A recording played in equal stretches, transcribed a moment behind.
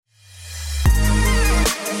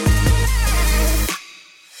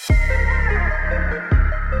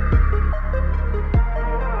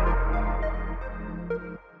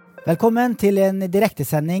Velkommen til en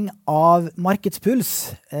direktesending av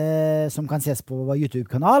Markedspuls, som kan ses på vår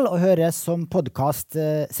YouTube-kanal og høres som podcast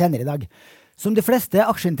senere i dag. Som de fleste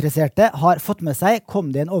aksjeinteresserte har fått med seg,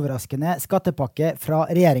 kom det en overraskende skattepakke fra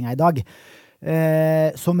regjeringen i dag,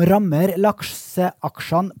 som rammer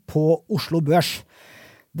lakseaksjene på Oslo Børs.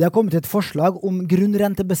 Det har kommet et forslag om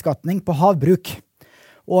grunnrentebeskatning på havbruk.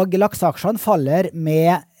 Og lakseaksjene faller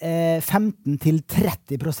med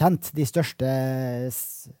 15-30%, de største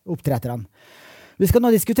oppdretterne. Vi skal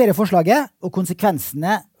nå diskutere forslaget og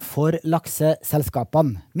konsekvensene for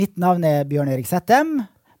lakseselskapene. Mitt navn er Bjørn Erik Settem.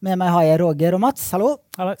 Med meg har jeg Roger og Mats. Hallo.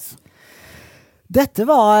 Halleis. Dette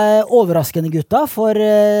var overraskende, gutta, for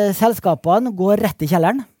selskapene går rett i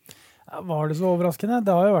kjelleren. Var det så overraskende?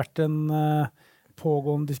 Det har jo vært en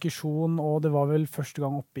pågående diskusjon, og det var vel første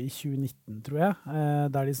gang oppe i 2019, tror jeg,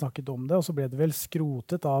 der de snakket om det, og så ble det vel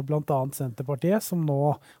skrotet av blant annet Senterpartiet, som nå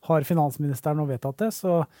har finansministeren og vedtatt det,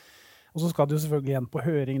 og så skal det jo selvfølgelig igjen på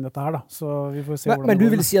høring dette her da, så vi får se hvordan det går. Men du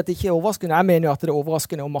vil si at det ikke er overraskende? Jeg mener jo at det er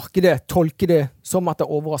overraskende, og markedet tolker det som at det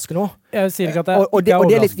er overraskende også. Jeg sier ikke at det og ikke er overraskende. Og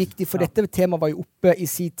det er litt viktig, for dette temaet var jo oppe i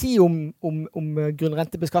sin tid om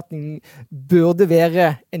grunnrentebeskatning burde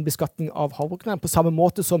være en beskatning av havbrukene, på samme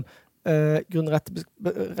måte som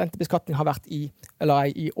grunnrentebeskatning har vært i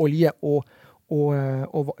olje- og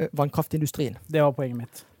vannkraftindustrien. Det var poenget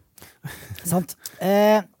mitt. Sant.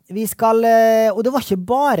 Vi skal, og det var ikke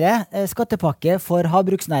bare skattepakke for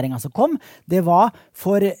havbruksnæringen som kom, det var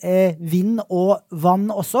for vind og vann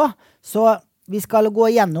også. Så vi skal gå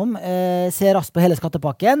igjennom, se raskt på hele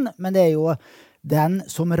skattepakken, men det er jo den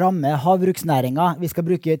som rammer havbruksnæringen vi skal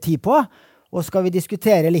bruke tid på. Og skal vi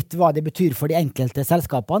diskutere litt hva det betyr for de enkelte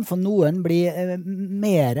selskapene, for noen blir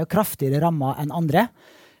mer og kraftigere rammet enn andre.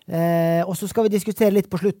 Og så skal vi diskutere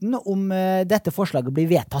litt på slutten om dette forslaget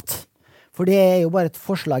blir vedtatt. For det er jo bare et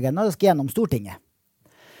forslag ennå, det skal gjennom Stortinget.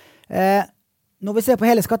 Når vi ser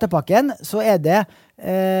på hele skattepakken, så er det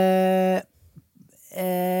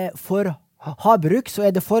for havbruk så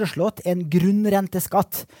er det foreslått en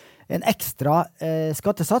grunnrenteskatt, en ekstra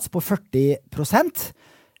skattesats på 40%.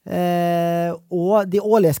 Og de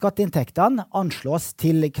årlige skatteinntektene anslås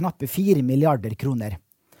til knappe 4 milliarder kroner.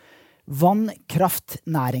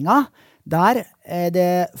 Vannkraftnæringen, der er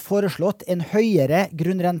det foreslått en høyere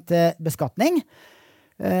grunnrentebeskatning,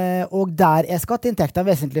 og der er skatteinntektene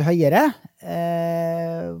vesentlig høyere.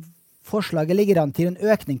 Forslaget ligger an til en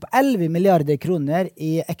økning på 11 milliarder kroner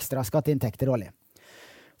i ekstra skatteinntekter årlig.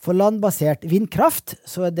 For landbasert vindkraft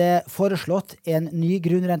så er det foreslått en ny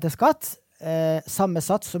grunnrenteskatt, samme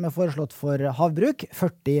sats som er foreslått for havbruk,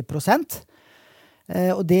 40%.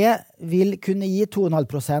 Og det vil kunne gi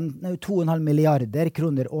 2,5 milliarder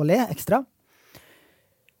kroner årlig ekstra.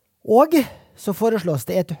 Og så foreslås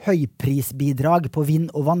det et høyprisbidrag på vind-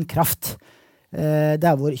 og vannkraft,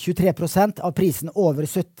 der hvor 23% av prisen over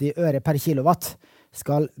 70 øre per kilowatt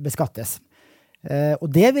skal beskattes. Og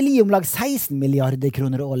det vil gi om lag 16 milliarder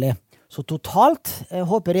kroner årlig. Så totalt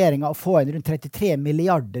håper regjeringen å få inn rundt 33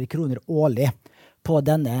 milliarder kroner årlig på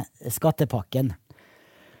denne skattepakken.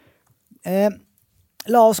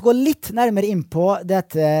 La oss gå litt nærmere inn på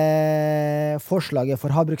dette forslaget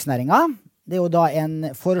for havbruksnæringen. Det er jo da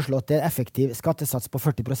en foreslått effektiv skattesats på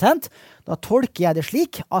 40%. Da tolker jeg det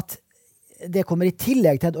slik at det kommer i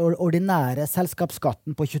tillegg til den ordinære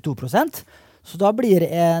selskapsskatten på 22%. Så da blir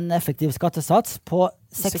en effektiv skattesats på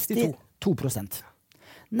 62%.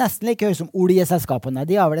 Nesten like høy som oljeselskapene.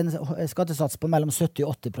 De har vel en skattesats på mellom 70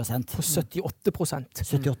 og 80%. På 78%.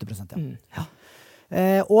 78%, ja. Ja.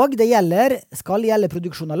 Og det skal gjelde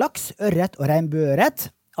produksjon av laks, ørret og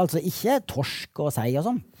regnbueørret. Altså ikke torsk og sei og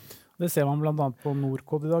sånn. Det ser man blant annet på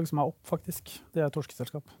Norcod i dag, som er opp faktisk. Det er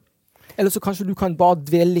torskeselskap. Eller så kanskje du kan bare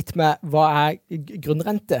dvele litt med hva er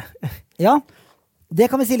grunnrente? Ja, det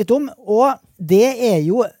kan vi si litt om. Og det er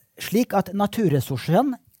jo slik at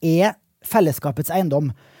naturressursene er fellesskapets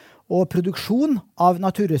eiendom, og produksjon av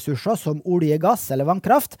naturressurser som olje, gass eller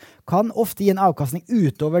vannkraft kan ofte gi en avkastning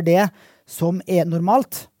utover det som er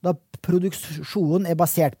normalt, da produksjonen er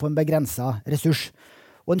basert på en begrenset ressurs.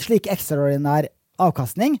 Og en slik ekstraordinær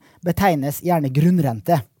avkastning betegnes gjerne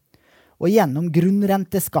grunnrente. Og gjennom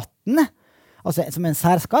grunnrenteskatten, altså som en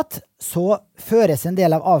særskatt, så føres en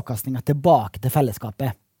del av avkastningen tilbake til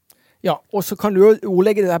fellesskapet. Ja, og så kan du jo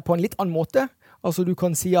ordlegge det på en litt annen måte. Altså du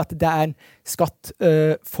kan si at det er en skatt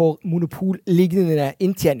for monopollignende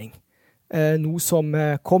inntjening. Noe som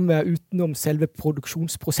kommer utenom selve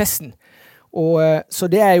produksjonsprosessen. Så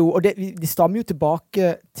det er jo, og det stammer jo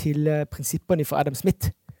tilbake til prinsippene fra Adam Smith.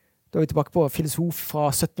 Da er vi tilbake på filosof fra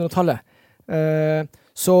 1700-tallet.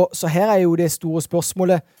 Så her er jo det store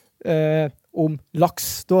spørsmålet om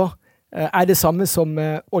laks da er det samme som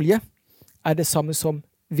olje, er det samme som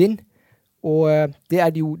vind, og det er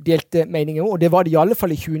det jo delte meninger om, og det var det i alle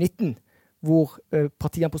fall i 2019, hvor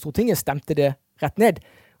partiene på Stortinget stemte det rett ned.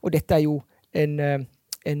 Og dette er jo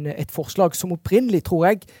et forslag som opprinnelig, tror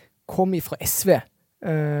jeg, kom fra SV,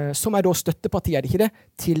 som er da støttepartiet, er det ikke det,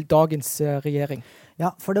 til dagens regjering. Ja,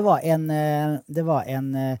 for det var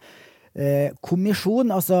en kommisjon,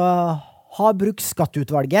 altså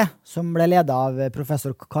Havbruksskatteutvalget, som ble ledet av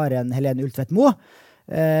professor Karen Helene Ultvedt-Moe,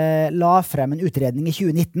 la frem en utredning i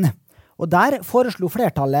 2019. Og der foreslo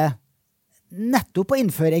flertallet nettopp å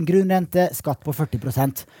innføre en grunnrenteskatt på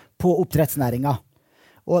 40% på oppdrettsnæringen.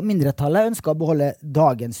 Og mindretallet ønsket å beholde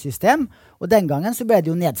dagens system, og den gangen så ble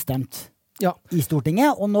det jo nedstemt i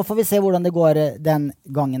Stortinget, og nå får vi se hvordan det går den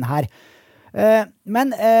gangen her.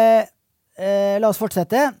 Men la oss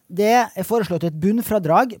fortsette. Det er foreslått et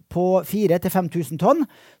bunnfradrag på 4 til 5 000 tonn,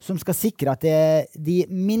 som skal sikre at de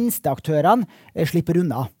minste aktørene slipper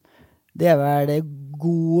unna. Det er vel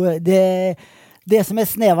det som er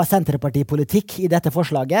snev av senterpartipolitikk i dette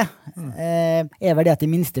forslaget, er vel det at de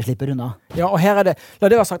minste slipper unna. Ja, og her det, la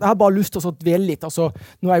det være sagt, jeg har bare lyst til å dvele litt. Altså,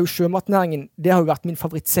 nå er jo sjømatnæringen, det har jo vært min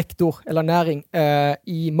favorittsektor, eller næring,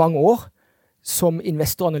 i mange år, som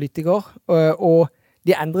investoranalytiker, og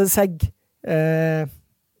det endrer seg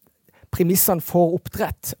premissene for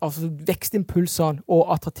oppdrett, altså vekstimpulsene og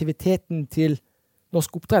attraktiviteten til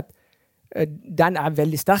norsk oppdrett, den er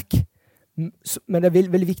veldig sterk. Men det er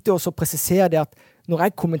veldig viktig også å presisere det at når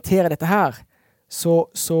jeg kommenterer dette her, så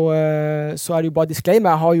er det jo bare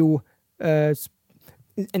disclaimer. Jeg har jo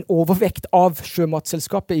en overvekt av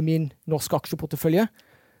sjømatselskapet i min norske aksjeportefølje,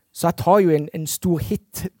 så jeg tar jo en stor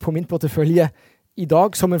hit på min portefølje i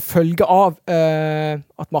dag som en følge av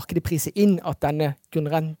at markedet priser inn at denne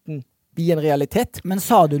grunnrenten blir en realitet. Men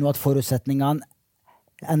sa du nå at forutsetningene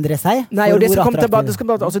endrer seg? Nei, og det skal komme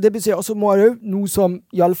tilbake. Altså det betyr, også må det jo noe som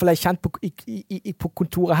i alle fall er kjent på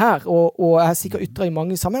kontoret her, og jeg har sikkert ytret i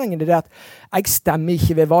mange sammenhenger, det er at jeg stemmer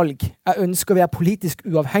ikke ved valg. Jeg ønsker å være politisk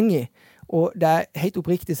uavhengig, og det er helt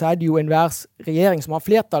oppriktig så er det jo enhver regjering som har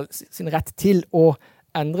flertall sin rett til å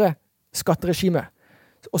endre skatteregimet.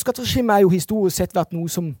 Og skatteregimet er jo historisk sett vært noe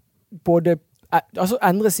som både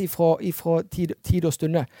endres ifra tid og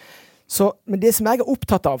stunde. Men det som jeg er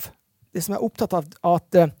opptatt av,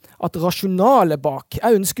 at rasjonale bak,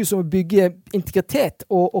 jeg ønsker som å bygge integritet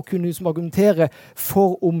og kunne som argumentere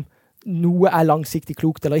for om noe er langsiktig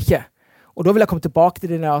klokt eller ikke. Og da vil jeg komme tilbake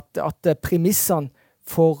til det at premissene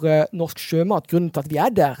for norsk sjømat, grunnen til at vi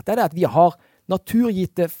er der, det er at vi har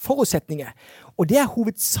naturgitte forutsetninger. Og det er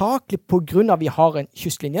hovedsakelig på grunn av at vi har en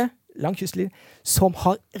kystlinje, lang kystlinje, som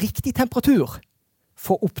har riktig temperatur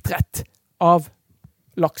for oppdrett av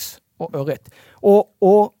laks og ørret.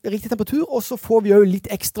 Og riktig temperatur, og så får vi jo litt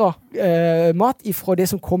ekstra mat fra det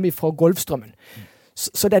som kommer fra Golfstrømmen.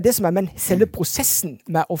 Så det er det som er, men selve prosessen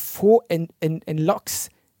med å få en laks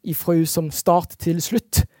fra som start til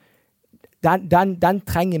slutt, den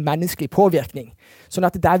trenger menneskelig påvirkning. Sånn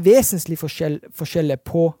at det er vesentlig forskjell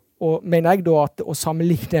på, og mener jeg da at å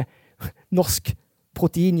sammenligne norsk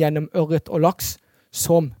protein gjennom ørret og laks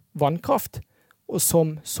som vannkraft og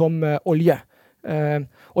som olje.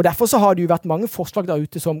 Og derfor så har det jo vært mange forslag der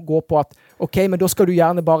ute som går på at ok, men da skal du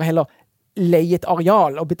gjerne bare heller leie et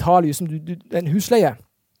areal og betale som en husleie.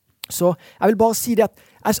 Så jeg vil bare si det at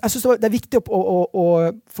jeg synes det er viktig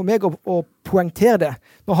for meg å poengtere det.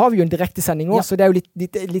 Nå har vi jo en direkte sending også, så det er jo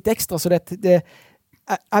litt ekstra. Så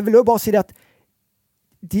jeg vil jo bare si det at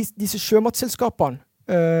disse sjømatselskapene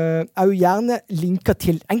er jo gjerne linket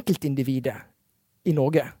til enkeltindividet i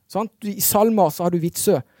Norge. Sant? I SalMar så har du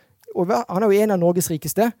Vitsø, og han er jo en av Norges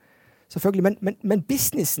rikeste, selvfølgelig, men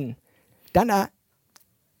businessen, den er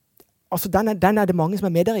det mange som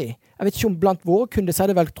er med der i. Jeg vet ikke om blant våre kunder, så er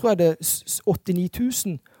det vel, tror jeg det 8-9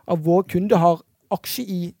 000 av våre kunder har aksje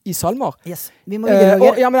i SalMar. Yes, vi må men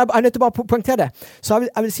jeg er nødt til bare å poengtere det. Så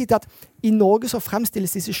jeg vil si til at i Norge så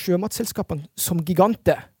fremstilles disse sjømatselskapene som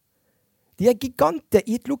giganter. De er giganter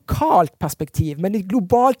i et lokalt perspektiv, men i et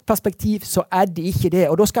globalt perspektiv så er de ikke det.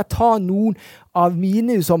 Og da skal jeg ta noen av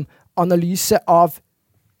mine som analyse av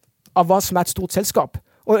hva som er et stort selskap.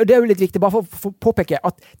 Og det er jo litt viktig bare for å påpeke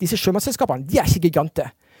at disse sjømatselskapene, de er ikke giganter.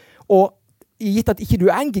 Og gitt at ikke du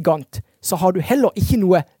er en gigant, så har du heller ikke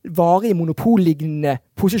noe varig monopollignende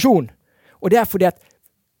posisjon. Og det er fordi at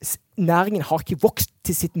næringen har ikke vokst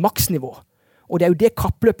til sitt maksnivå. Og det er jo det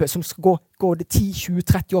kappløpet som skal gå 10, 20,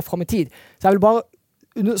 30 år frem i tid. Så jeg vil bare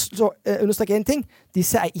understreke en ting.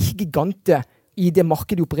 Disse er ikke giganter i det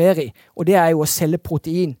markedet de opererer i. Og det er jo å selge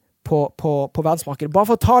protein på verdensmarkedet. Bare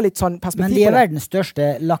for å ta litt sånn perspektiv på det. Men de er verdens største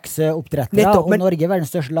lakseoppdrettere, og Norge er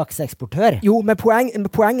verdens største lakseeksportør. Jo, men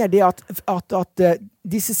poenget er det at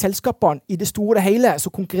disse selskapene, i det store og det hele, så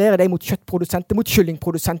konkurrerer de mot kjøttprodusenter, mot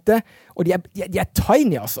kyllingprodusenter, og de er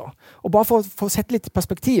tiny, altså. Og bare for å sette litt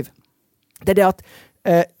perspektiv, det er det at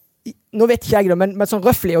nå vet ikke jeg det, men sånn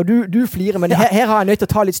røffelig, og du flirer, men her har jeg nødt til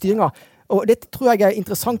å ta litt styringa. Og dette tror jeg er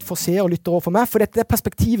interessant for seere og lyttere for meg, for dette er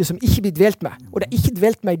perspektivet som ikke blir dvelt med. Og det er ikke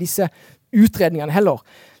dvelt med i disse utredningene heller.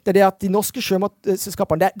 Det er det at de norske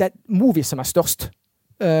sjømatselskapene, det er Movi som er størst.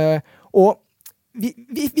 Og vi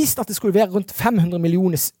visste at det skulle være rundt 500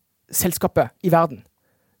 millioner selskaper i verden.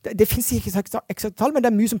 Det finnes ikke eksakt tall, men det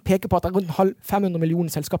er mye som peker på at det er rundt 500 millioner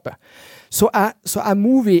selskaper. Så er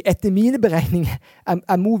Movi, etter mine beregninger,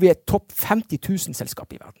 er Movi et topp 50 000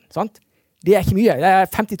 selskap i verden. Sant? Det er ikke mye. Det er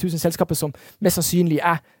 50 000 selskaper som mest sannsynlig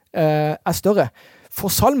er større. For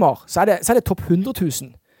SalMar så er det topp 100 000.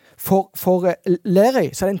 For Lerøy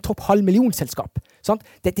så er det en topp 500 000 selskap. Sant?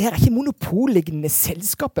 Dette her er ikke monopollignende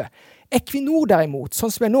selskaper. Equinor derimot, sånn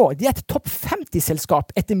som er nå, de er et topp 50 selskap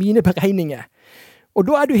etter mine beregninger. Og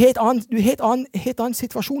da er du helt annen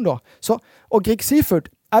situasjon da. Og Grieg Seafood,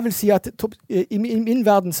 jeg vil si at i min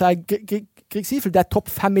verden så er Grieg Seafood det er topp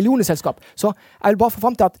 5 millioner selskap. Så jeg vil bare få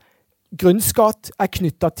frem til at grunnskatt er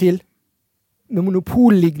knyttet til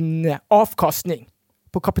monopollignende avkastning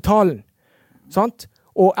på kapitalen. Sant?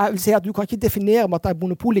 Og jeg vil si at du kan ikke definere at det er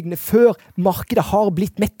monopollignende før markedet har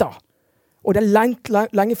blitt mettet. Og det er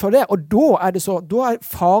lenge før det. Og da er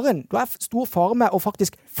stor fare med å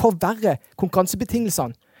faktisk forverre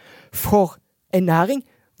konkurransebetingelsene for en næring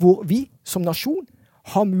hvor vi som nasjon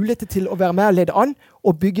har mulighet til å være med og lede an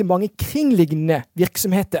og bygge mange kringliggende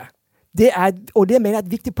virksomheter. Og det mener jeg er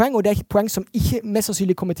et viktig poeng, og det er et poeng som ikke mest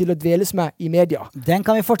sannsynlig kommer til å dveles med i media. Den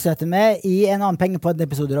kan vi fortsette med i en annen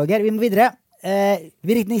pengepodden-episode, Roger. Vi må videre.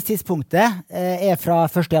 Virkningstidspunktet er fra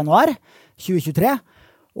 1. januar 2023,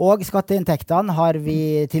 og skatteinntektene har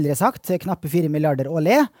vi tidligere sagt, knappe 4 milliarder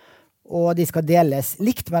årlig, og de skal deles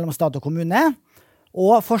likt mellom stat og kommune,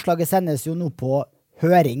 og forslaget sendes jo nå på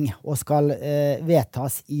høring og skal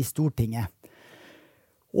vedtas i Stortinget.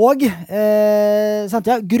 Og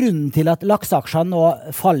grunnen til at lakseaksjene nå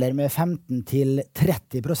faller med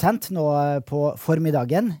 15-30% nå på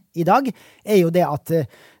formiddagen i dag, er jo det at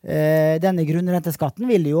denne grunnrenteskatten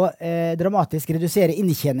vil jo dramatisk redusere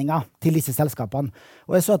inntjeninga til disse selskapene.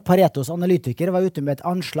 Og jeg så at Paretos analytiker var ute med et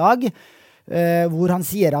anslag hvor han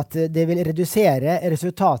sier at det vil redusere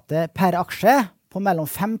resultatet per aksje på mellom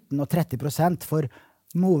 15-30% for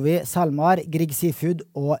Movi, SalMar, Grieg Seafood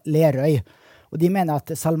og Lerøy. Og de mener at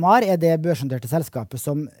SalMar er det børsnoterte selskapet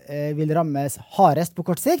som vil rammes hardest på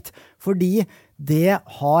kort sikt, fordi det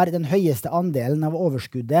har den høyeste andelen av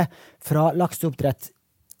overskuddet fra lakseoppdrett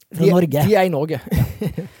fra Norge. De er i Norge.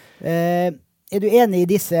 Er du enig i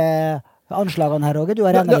disse anslagene her,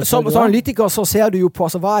 Roger? Som analytiker så ser du jo på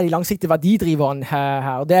hva er de langsiktige verdidriverne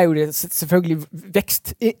her. Og det er jo selvfølgelig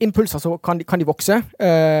vekstimpulser, så kan de vokse.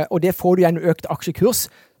 Og det får du gjennom økt aksjekurs,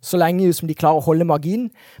 så lenge som de klarer å holde marginen.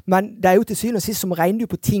 Men det er jo til syvende og sist som regner du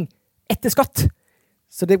på ting etter skatt.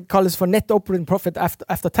 Så det kalles for net operating profit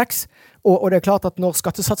after tax. Og det er klart at når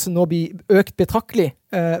skattesatsen nå blir økt betraktelig,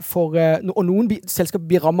 og noen selskaper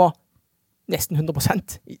blir rammet nesten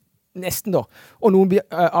 100%, nesten da, og noen blir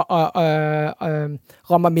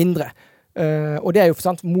rammet mindre. Og det er jo for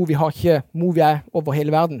sant, Movi er over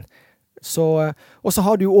hele verden. Og så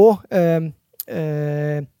har du jo også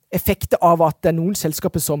effekter av at det er noen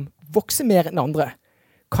selskaper som vokser mer enn andre.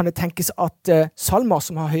 Kan det tenkes at SalMar,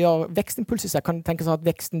 som har høyere vekstimpuls i seg, kan det tenkes at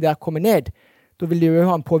veksten der kommer ned? Da vil det jo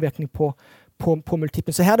ha en påvirkning på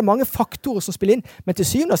multiplen. Så her er det mange faktorer som spiller inn. Men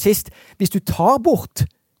til syvende og sist, hvis du tar bort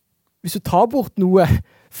noe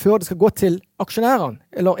før det skal gå til aksjonærene,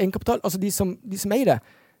 eller egenkapital, altså de som eier det,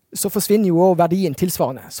 så forsvinner jo også verdien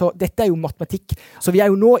tilsvarende. Så dette er jo matematikk. Så vi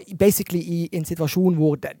er jo nå basically i en situasjon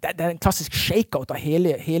hvor det er en klassisk shakeout av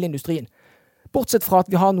hele industrien. Bortsett fra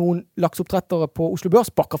at vi har noen lakseoppdrettere på Oslo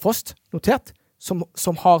Børs, Bakkafrost, notert,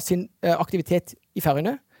 som har sin aktivitet i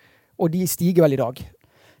Færøyene, og de stiger vel i dag.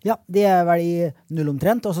 Ja, det er vel i null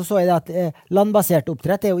omtrent. Og så jeg det at landbasert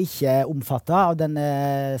oppdrett er jo ikke omfattet av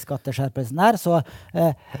denne skatteskjerpelsen her. Så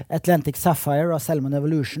Atlantic Sapphire og Salmon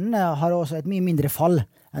Evolution har også et mye mindre fall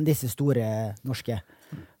enn disse store norske.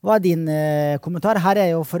 Hva er din kommentar? Her er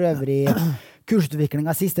jo for øvrig kursutviklingen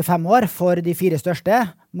de siste 5 år for de 4 største,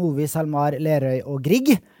 Movi, SalMar, Lerøy og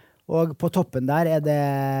Grieg. Og på toppen der er det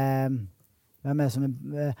hvem er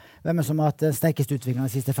som har hatt den sterkeste utviklingen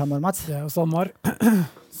de siste 5 år, Mats? Det er jo SalMar.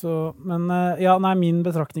 Min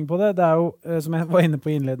betraktning på det er jo, som jeg var inne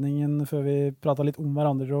på i innledningen før vi pratet litt om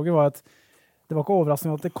hverandre, Roger, var at det var ikke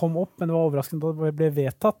overraskende at det kom opp, men det var overraskende at det ble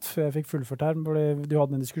vedtatt før jeg fikk fullført her. Du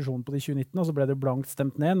hadde en diskusjon på det i 2019, og så ble det blankt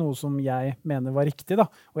stemt ned, noe som jeg mener var riktig, da.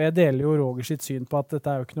 Og jeg deler jo Roger sitt syn på at dette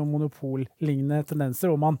er jo ikke noen monopollignende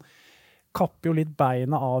tendenser, og man kapper jo litt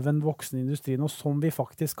beina av en voksen industri nå, som vi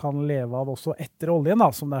faktisk kan leve av også etter oljen, da,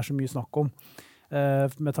 som det er så mye snakk om.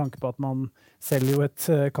 Med tanke på at man selger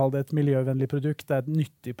jo kall det et miljøvennlig produkt, det er et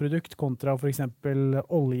nyttig produkt kontra for eksempel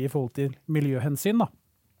olje i forhold til miljøhensyn, da.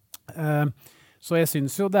 Så jeg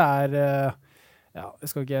synes jo det jeg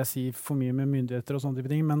skal ikke si for mye med myndigheter og sånne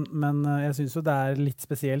type ting, men jeg synes jo det er litt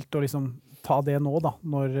spesielt å liksom ta det nå da,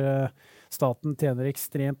 når staten tjener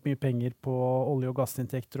ekstremt mye penger på olje- og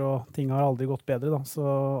gassinntekter, og ting har aldri gått bedre da, så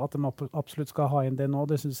at de absolutt skal ha inn det nå,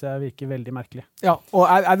 det synes jeg virker veldig merkelig. Ja, og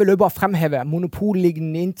jeg vil jo bare fremheve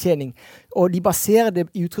monopollignende inntjening, og de baserer det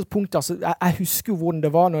i utgangspunktet, altså jeg husker jo hvordan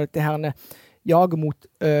det var når dette her jager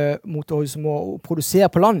mot å produsere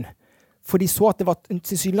på land, for de så at det var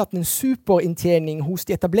tilsynelatende en superinntjening hos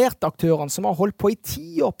de etablerte aktørene som har holdt på i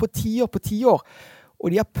 10 år, og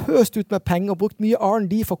de har pøst ut med penger og brukt mye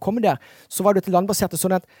R&D for å komme der. Så var det til landbaserte,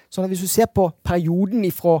 sånn at hvis du ser på perioden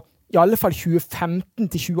fra i alle fall 2015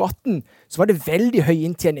 til 2018, så var det veldig høy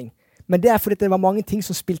inntjening. Men det er fordi det var mange ting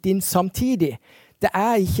som spilte inn samtidig. Det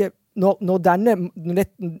er ikke, når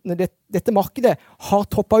dette markedet har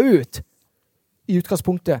toppet ut, i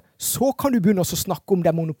utgangspunktet, så kan du begynne å snakke om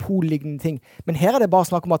det monopollignende ting. Men her er det bare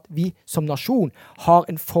snakk om at vi som nasjon har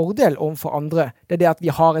en fordel overfor andre. Det er det at vi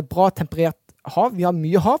har et bra temperert hav, vi har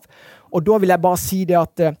mye hav, og da vil jeg bare si det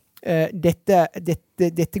at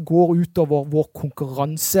dette går utover vår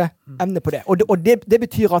konkurranseevne på det. Og det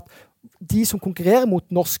betyr at de som konkurrerer mot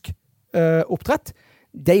norsk oppdrett,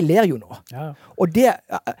 de ler jo nå. Ja. Og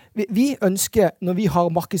vi ønsker, når vi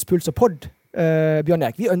har markedspuls og podd, Bjørn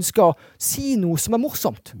Erik, vi ønsker å si noe som er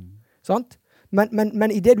morsomt. Sant?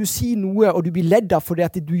 Men i det du sier noe, og du blir ledd av fordi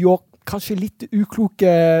at du gjør kanskje litt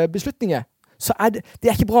ukloke beslutninger, så det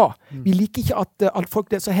er ikke bra. Vi liker ikke at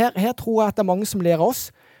folk... Så her tror jeg at det er mange som ler av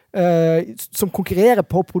oss, som konkurrerer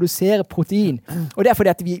på å produsere protein. Og det er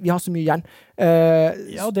fordi at vi har så mye igjen.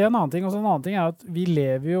 Ja, og det er en annen ting. Også en annen ting er at vi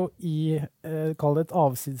lever jo i, kall det et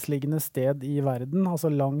avsidsliggende sted i verden,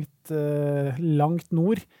 altså langt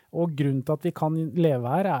nord. Og grunnen til at vi kan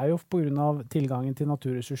leve her er jo på grunn av tilgangen til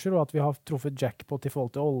naturressurser, og at vi har truffet jackpot i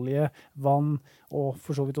forhold til olje, vann og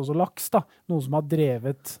for så vidt også laks, da. Noe som har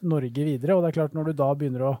drevet Norge videre. Og det er klart, når du da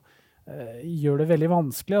begynner å gjøre det veldig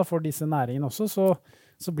vanskelig da, for disse næringene også,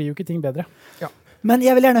 så blir jo ikke ting bedre. Ja. Men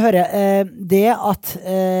jeg vil gjerne høre, det at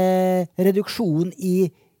reduksjon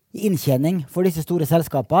i inntjening for disse store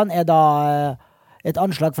selskapene er da et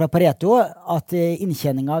anslag fra Pareto at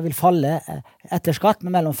inntjeninga vil falle etter skatt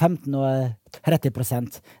med mellom 15 og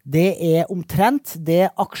 30%. Det er omtrent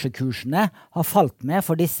det aksjekursene har falt med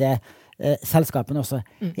for disse selskapene også.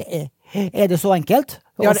 Er det så enkelt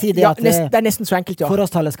å si det at det er nesten så enkelt, ja.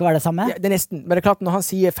 Forholdstallet skal være det samme? Ja, det er nesten. Men det er klart, når han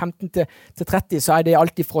sier 15 til 30, så er det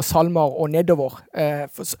alltid fra SalMar og nedover.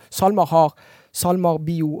 SalMar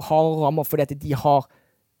Bio har rammer fordi at de har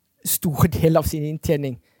store deler av sin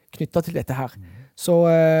inntjening knyttet til dette her. Så,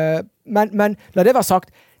 men la det være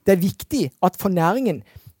sagt, det er viktig at for næringen,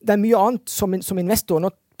 det er mye annet som investor.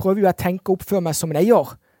 Nå prøver jeg å tenke opp før meg som en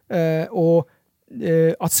eier, og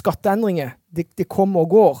at skatteendringer, det kommer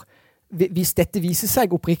og går. Hvis dette viser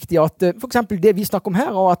seg oppriktig, at for eksempel det vi snakker om her,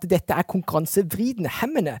 og at dette er konkurransevridende,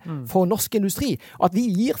 hemmende for norsk industri, at vi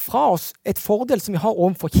gir fra oss et fordel som vi har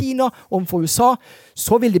overfor Kina, overfor USA,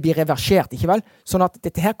 så vil det bli reversert, ikke vel? Sånn at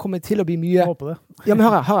dette her kommer til å bli mye... Jeg håper det. Ja,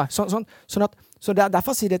 men hør. Så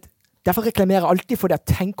derfor sier det, derfor reklamerer jeg alltid for det å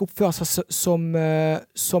tenke oppføre seg som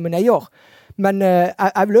en eier. Men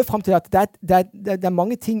jeg vil løpe frem til at det er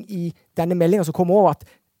mange ting i denne meldingen som kommer over at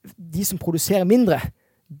de som produserer mindre,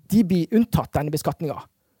 de blir unntatt denne beskatningen.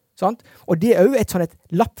 Sant? Og det er jo et sånn et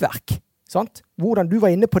lappverk. Sant? Hvordan du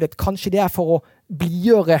var inne på det, kanskje det er for å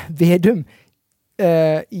blidgjøre Vedum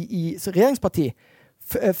i regjeringsparti,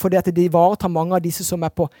 fordi at det ivaretar mange av disse som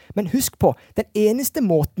er på. Men husk på, den eneste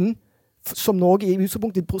måten som Norge i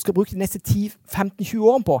utgangspunktet skal bruke de neste 10-15-20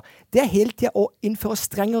 årene på, det er hele tiden å innføre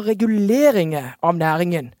strengere reguleringer av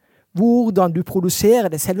næringen. Hvordan du produserer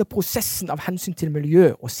det, selve prosessen av hensyn til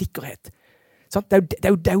miljø og sikkerhet. Det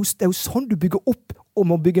er jo sånn du bygger opp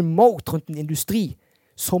om å bygge en moat rundt en industri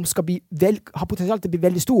som skal ha potensial til å bli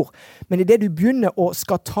veldig stor. Men i det du begynner å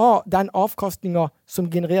skal ta den avkastningen som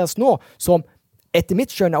genereres nå, som etter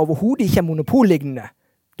mitt skjønn overhodet ikke er monopollignende.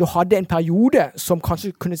 Du hadde en periode som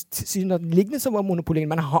kanskje kunne synes lignende som var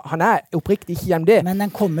monopollignende, men han er oppriktig ikke gjennom det. Men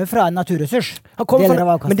den kommer fra en naturressurs.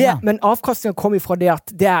 Men avkastningen kommer fra det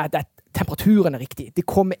at det temperaturen er riktig. Det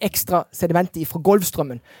kommer ekstra sedimenter fra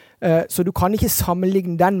Golfstrømmen. Så du kan ikke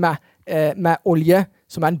sammenligne den med olje,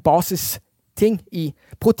 som en basisting i.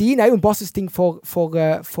 Protein er jo en basisting for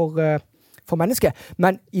mennesker,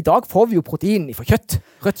 men i dag får vi jo protein fra kjøtt,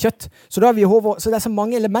 rødt kjøtt. Så det er så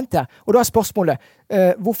mange elementer. Og da er spørsmålet,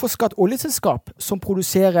 hvorfor skal et oljeselskap som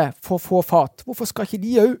produserer for få fat, hvorfor skal ikke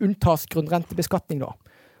de jo unntas grunnrentebeskatning da?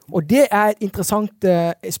 Og det er et interessant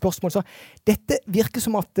spørsmål. Så dette virker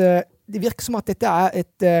som at dette er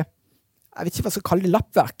et, jeg vet ikke hva jeg skal kalle det,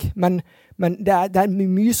 lappverk, men det er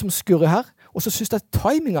mye som skurrer her. Og så synes jeg at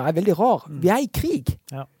timingen er veldig rar. Vi er i krig.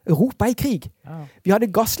 Ja. Europa er i krig. Ja. Vi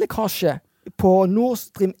hadde gasslekkasje på Nord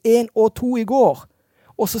Stream 1 og 2 i går,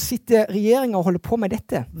 og så sitter regjeringen og holder på med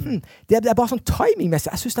dette. Det er bare sånn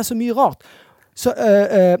timingmessig. Jeg synes det er så mye rart. Så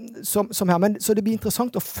det blir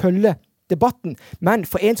interessant å følge debatten. Men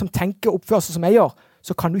for en som tenker og oppfører seg som eier,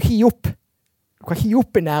 så kan du ikke gi opp. Du kan ikke gi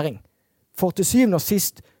opp en næring. For til syvende og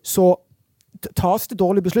sist så tas det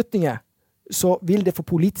dårlige beslutninger, så vil det få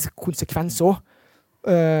politiske konsekvenser også.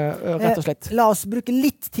 Rett og slett. La oss bruke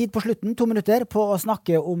litt tid på slutten, 2 minutter, på å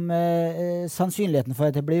snakke om sannsynligheten for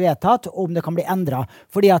at det blir vedtatt, og om det kan bli endret.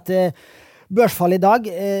 Fordi at børsfall i dag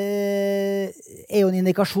er jo en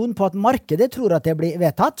indikasjon på at markedet tror at det blir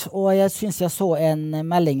vedtatt, og jeg synes jeg så en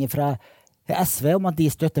melding fra SV om at de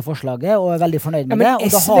støtter forslaget og er veldig fornøyd med det, og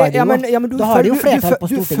da har de jo flertall på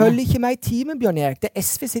Stortinget. Du følger ikke meg i timen, Bjørn Erik. Det er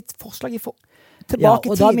SV sitt forslag tilbake i tid.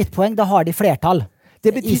 Og da er mitt poeng, da har de flertall. Det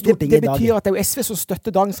betyr at det er jo SV som støtter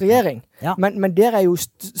dagens regjering. Ja. Men der er jo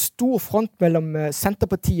stor front mellom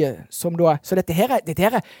Senterpartiet som da... Så dette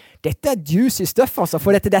er juicy stuff, altså. For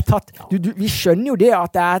dette er tatt... vi skjønner jo det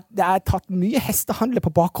at det er tatt mye hestehandler på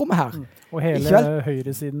bakrommet her. Og hele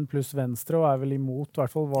høyresiden pluss venstre og er vel imot, i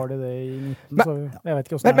hvert fall var det i 19, så jeg vet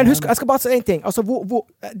ikke hvordan men husk, jeg skal bare si en ting. Altså,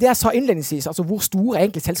 det jeg sa innledningsvis, altså hvor store er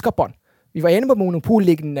egentlig selskapene? Vi var enige på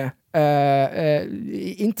monopollignende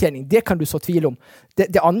inntjening. Det kan du så tvil om.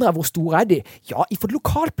 Det andre er hvor store er de? Ja, i for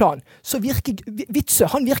lokalplan så virker Witzøe,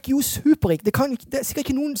 han virker jo superrik. Det er sikkert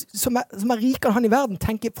ikke noen som er rikere enn han i verden,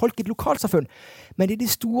 tenker folk i et lokalsamfunn. Men i det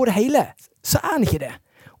store og det hele, så er han ikke det.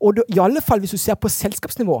 Og i alle fall hvis du ser på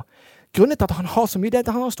selskapsnivå, grunnen til at han har så mye, det er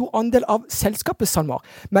at han har en stor andel av selskapets salmer.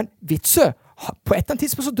 Men Witzøe, på et eller annet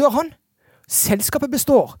tidspunkt så dør han. Selskapet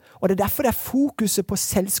består, og det er derfor det er fokuset på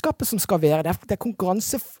selskapet som skal være. Det er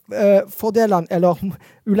konkurransefordelene eller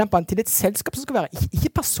ulempene til et selskap som skal være,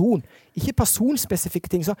 ikke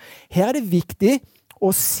personspesifikke ting. Så her er det viktig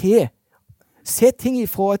å se ting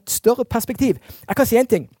fra et større perspektiv. Jeg kan si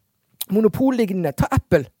en ting. Monopollignende, ta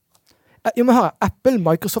Apple. Apple,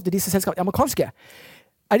 Microsoft og disse selskapene, amerikanske.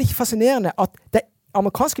 Er det ikke fascinerende at de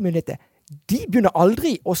amerikanske myndigheter, de begynner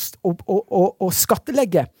aldri å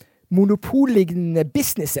skattelegge monopollignende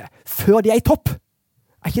businesser før de er i topp.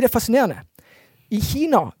 Er ikke det fascinerende? I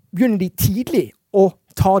Kina begynner de tidlig å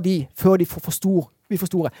ta de før de blir for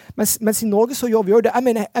store. Mens i Norge så gjør vi jo det.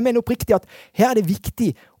 Jeg mener oppriktig at her er det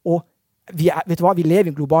viktig vet du hva, vi lever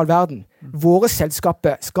i en global verden. Våre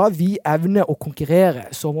selskaper, skal vi evne å konkurrere,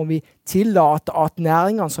 så må vi tillate at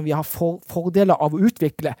næringene som vi har fordeler av å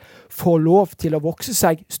utvikle, får lov til å vokse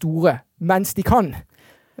seg store mens de kan.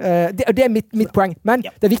 Det er mitt poeng. Men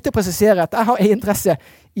det er viktig å presisere at jeg har en interesse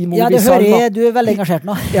i Movi Salma. Ja, det hører jeg. Du er veldig engasjert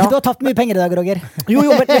nå. Ja. Du har tatt mye penger i dag, Roger. Jo,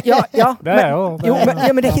 men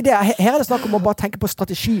det er ikke det. Her er det snakk om å bare tenke på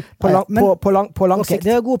strategi på lang sikt.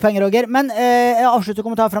 Det er gode penger, Roger. Men jeg avslutter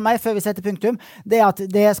kommentar fra meg før vi setter punktum. Det er at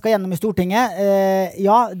det skal gjennom i Stortinget.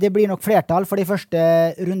 Ja, det blir nok flertall for de første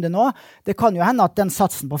runde nå. Det kan jo hende at den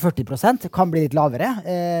satsen på 40% kan bli litt lavere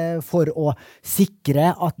for å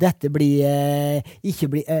sikre at dette ikke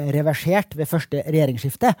blir reversert ved første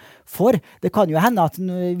regjeringsskifte. For det kan jo hende at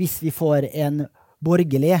hvis vi får en blå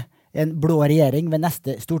regjering ved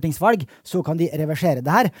neste stortingsvalg, så kan de reversere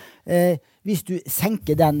det her. Hvis du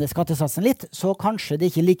senker den skattesatsen litt, så kanskje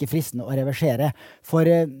det ikke er like fristende å reversere. For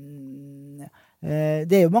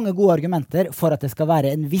det er jo mange gode argumenter for at det skal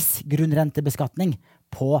være en viss grunnrentebeskatning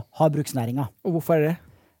på havbruksnæringa. Og hvorfor er det?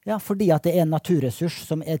 Ja, fordi at det er en naturressurs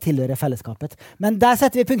som tilhører fellesskapet. Men der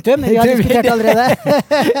setter vi punktum. Vi har diskutert allerede.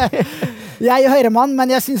 Jeg er høyremann, men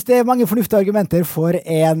jeg synes det er mange fornuftige argumenter for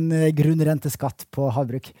en grunnrenteskatt på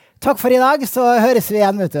havbruk. Takk for i dag, så høres vi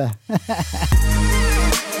igjen, vet du.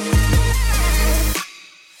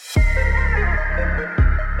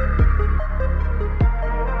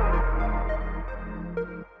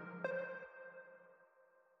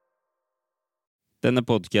 Denne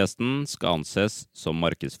podcasten skal anses som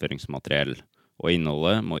markedsføringsmateriell, og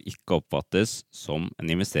innholdet må ikke oppfattes som en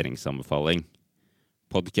investeringsanbefaling.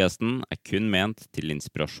 Podcasten er kun ment til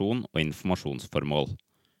inspirasjon og informasjonsformål.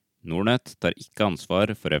 Nordnett tar ikke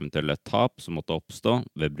ansvar for eventuelle tap som måtte oppstå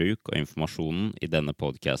ved bruk av informasjonen i denne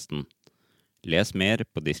podcasten. Les mer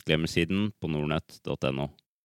på disclaimer-siden på nordnett.no.